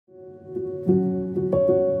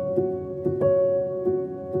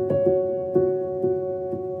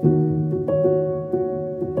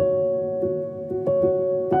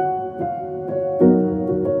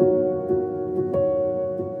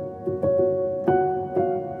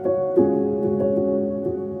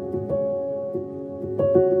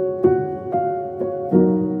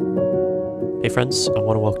friends, I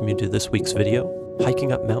want to welcome you to this week's video,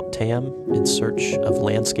 hiking up Mount Tam in search of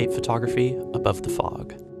landscape photography above the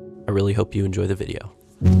fog. I really hope you enjoy the video.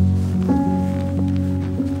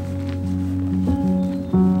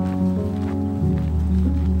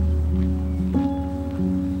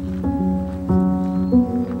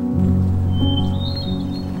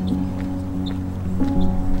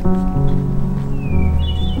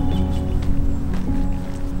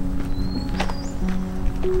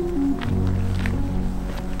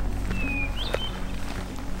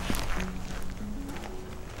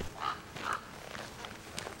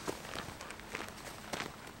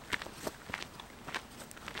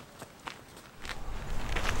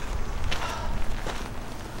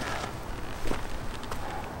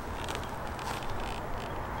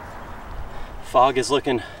 Fog is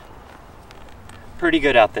looking pretty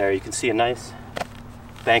good out there. You can see a nice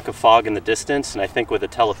bank of fog in the distance, and I think with a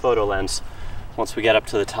telephoto lens, once we get up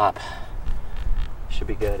to the top, should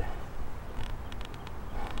be good.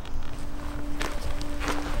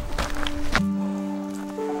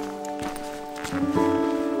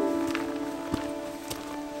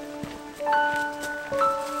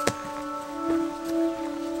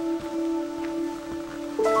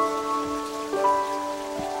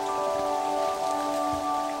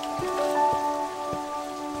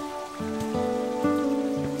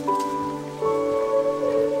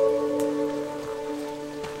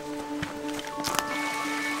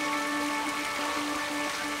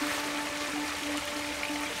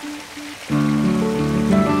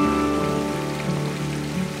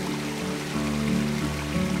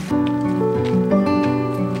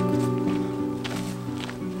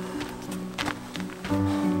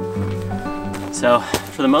 So,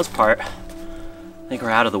 for the most part, I think we're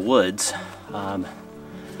out of the woods. And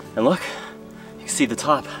look, you can see the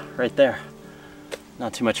top right there.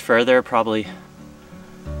 Not too much further, probably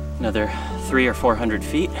another 300 or 400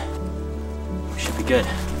 feet. We should be good.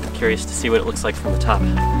 I'm curious to see what it looks like from the top.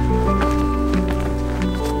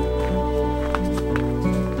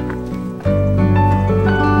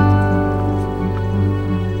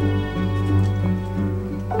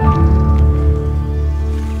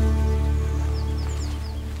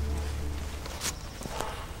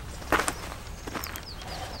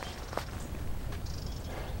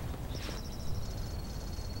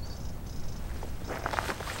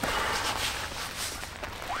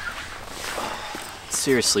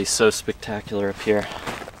 Seriously, so spectacular up here.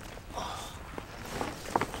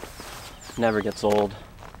 Never gets old.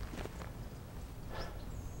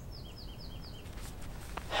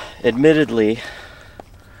 Admittedly,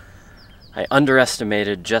 I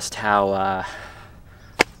underestimated just how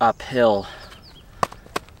uphill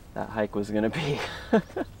that hike was gonna be.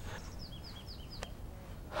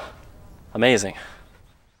 Amazing.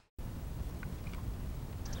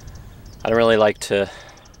 I don't really like to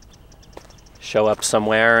show up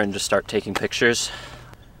somewhere and just start taking pictures.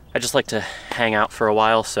 I just like to hang out for a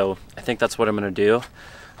while, so I think that's what I'm gonna do.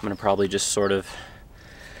 I'm gonna probably just sort of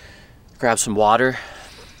grab some water,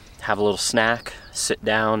 have a little snack, sit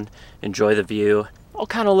down, enjoy the view. I'll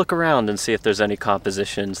kind of look around and see if there's any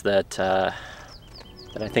compositions that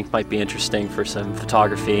I think might be interesting for some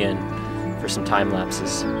photography and for some time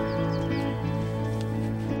lapses.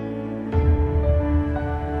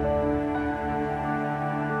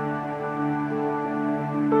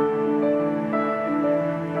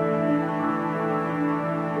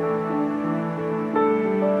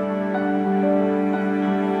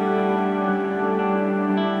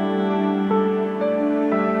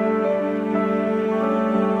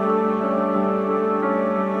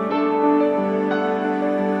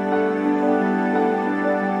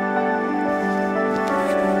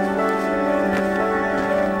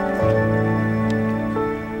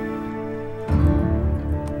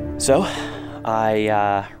 So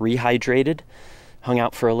I rehydrated, hung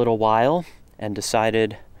out for a little while, and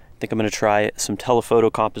decided I think I'm going to try some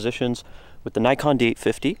telephoto compositions with the Nikon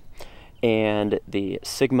D850 and the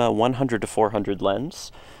Sigma 100-400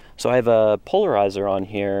 lens. So I have a polarizer on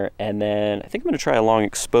here, and then I think I'm going to try a long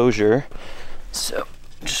exposure. So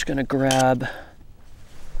I'm just going to grab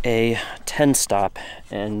a 10-stop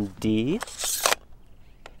ND.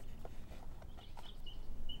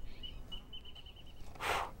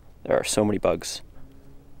 There are so many bugs.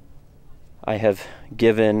 I have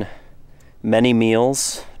given many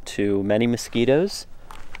meals to many mosquitoes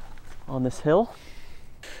on this hill.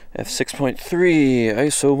 f6.3,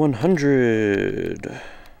 ISO 100. I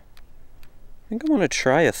think I want to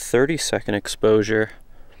try a 30-second exposure.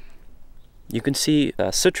 You can see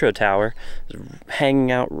Citro Tower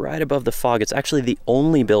hanging out right above the fog. It's actually the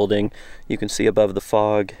only building you can see above the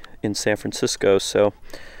fog in San Francisco, so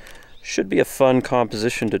Should be a fun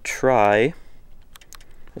composition to try.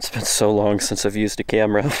 It's been so long since I've used a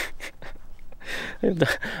camera.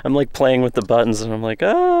 I'm like playing with the buttons and I'm like,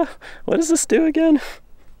 what does this do again?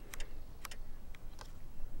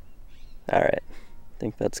 Alright, I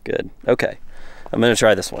think that's good. Okay, I'm gonna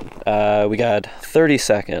try this one. We got 30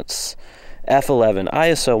 seconds, f11,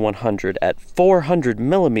 ISO 100 at 400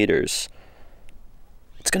 millimeters.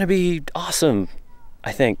 It's gonna be awesome,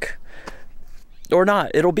 I think. Or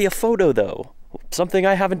not, it'll be a photo though. Something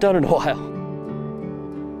I haven't done in a while.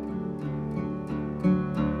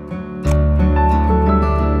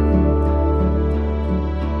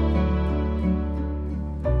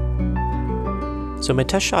 So my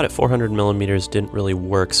test shot at 400 millimeters didn't really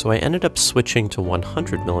work, so I ended up switching to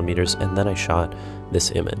 100 millimeters, and then I shot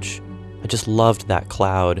this image. I just loved that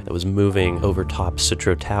cloud that was moving over top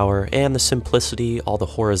Citro Tower, and the simplicity, all the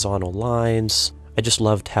horizontal lines. I just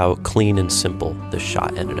loved how clean and simple this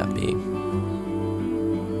shot ended up being.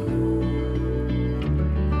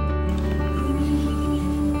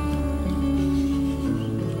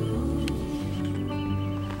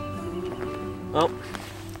 Well,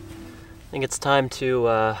 I think it's time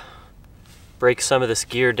to break some of this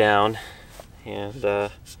gear down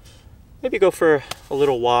and maybe go for a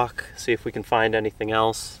little walk, see if we can find anything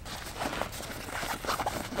else.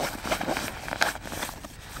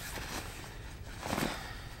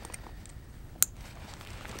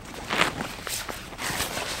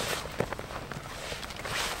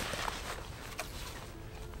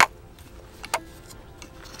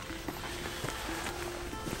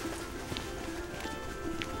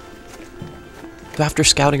 After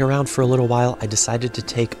scouting around for a little while, I decided to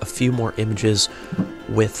take a few more images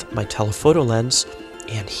with my telephoto lens,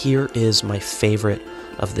 and here is my favorite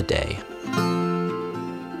of the day.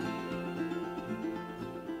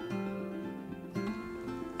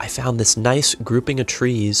 I found this nice grouping of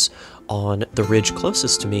trees on the ridge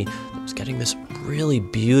closest to me that was getting this really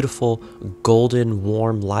beautiful golden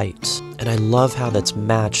warm light. And I love how that's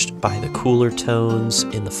matched by the cooler tones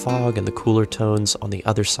in the fog and the cooler tones on the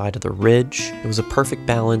other side of the ridge. It was a perfect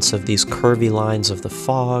balance of these curvy lines of the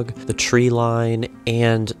fog, the tree line,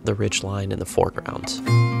 and the ridge line in the foreground.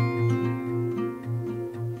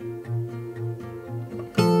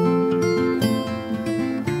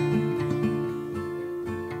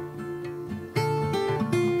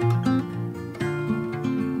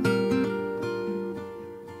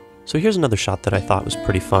 So here's another shot that I thought was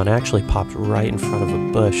pretty fun. I actually popped right in front of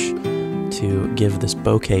a bush to give this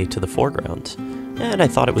bokeh to the foreground. And I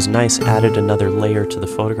thought it was nice, added another layer to the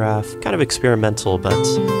photograph. Kind of experimental, but I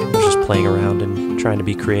was just playing around and trying to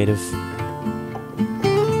be creative.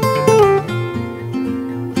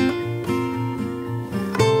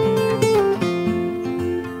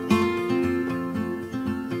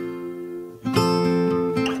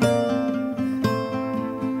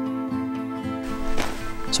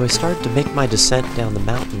 So I started to make my descent down the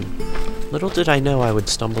mountain. Little did I know I would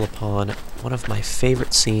stumble upon one of my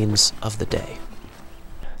favorite scenes of the day.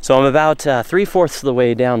 So I'm about 3/4 of the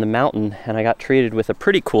way down the mountain, and I got treated with a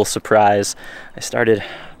pretty cool surprise. I started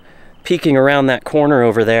peeking around that corner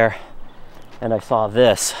over there, and I saw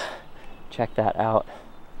this. Check that out.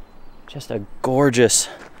 Just a gorgeous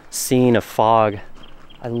scene of fog.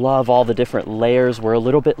 I love all the different layers. We're a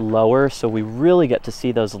little bit lower, so we really get to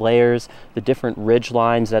see those layers, the different ridge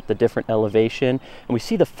lines at the different elevation. And we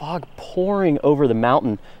see the fog pouring over the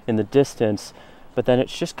mountain in the distance, but then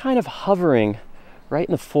it's just kind of hovering right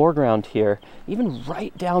in the foreground here. Even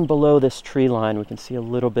right down below this tree line, we can see a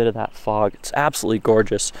little bit of that fog. It's absolutely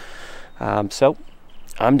gorgeous. So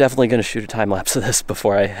I'm definitely gonna shoot a time lapse of this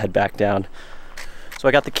before I head back down. So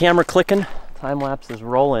I got the camera clicking, time lapse is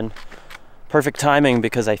rolling. Perfect timing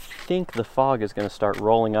because I think the fog is going to start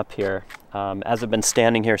rolling up here. As I've been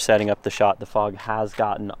standing here setting up the shot, the fog has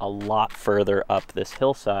gotten a lot further up this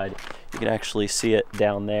hillside. You can actually see it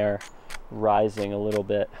down there rising a little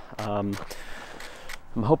bit. I'm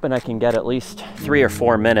hoping I can get at least 3 or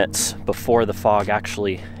 4 minutes before the fog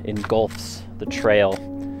actually engulfs the trail,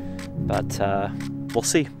 but we'll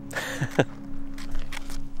see.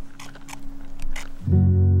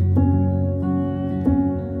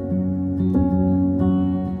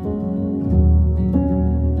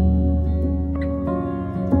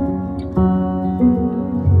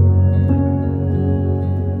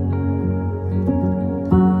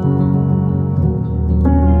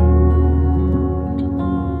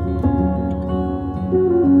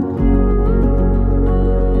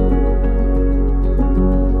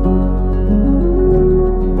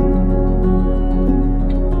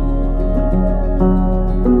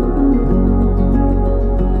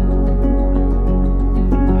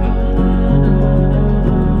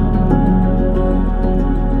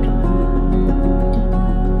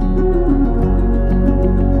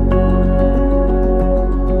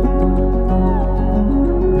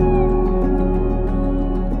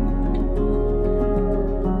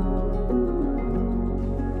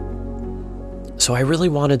 So I really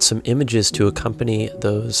wanted some images to accompany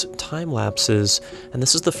those time lapses, and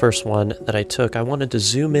this is the first one that I took. I wanted to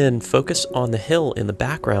zoom in, focus on the hill in the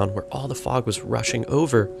background where all the fog was rushing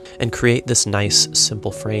over, and create this nice,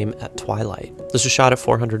 simple frame at twilight. This was shot at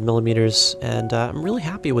 400 millimeters, and I'm really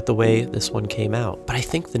happy with the way this one came out. But I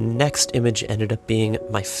think the next image ended up being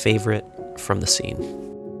my favorite from the scene.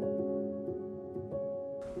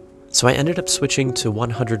 So I ended up switching to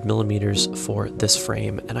 100 millimeters for this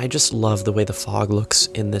frame, and I just love the way the fog looks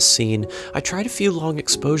in this scene. I tried a few long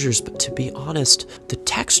exposures, but to be honest, the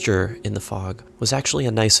texture in the fog was actually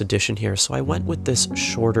a nice addition here, so I went with this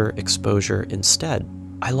shorter exposure instead.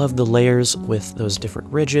 I love the layers with those different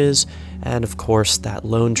ridges, and of course that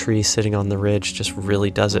lone tree sitting on the ridge just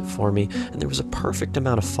really does it for me, and there was a perfect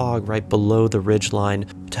amount of fog right below the ridge line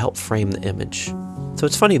to help frame the image. So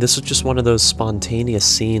it's funny, this was just one of those spontaneous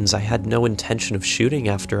scenes I had no intention of shooting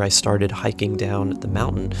after I started hiking down the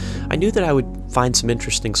mountain. I knew that I would find some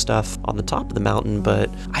interesting stuff on the top of the mountain, but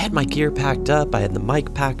I had my gear packed up, I had the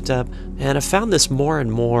mic packed up, and I found this more and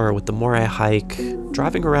more with the more I hike.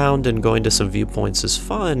 Driving around and going to some viewpoints is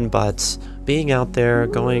fun, but being out there,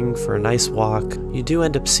 going for a nice walk, you do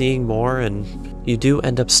end up seeing more, and you do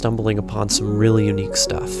end up stumbling upon some really unique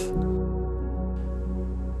stuff.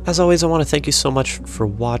 As always, I want to thank you so much for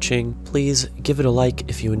watching. Please give it a like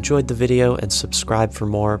if you enjoyed the video and subscribe for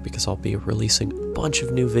more, because I'll be releasing a bunch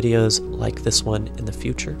of new videos like this one in the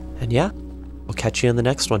future. And yeah, I'll catch you in the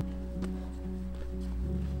next one.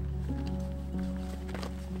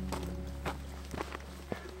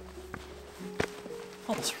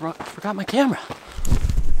 Almost forgot my camera.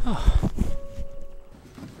 Oh.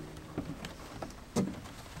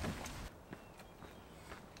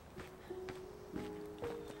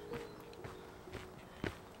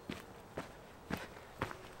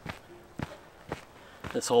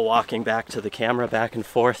 This whole walking back to the camera back and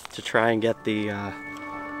forth to try and get the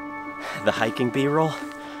hiking B-roll,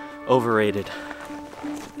 overrated.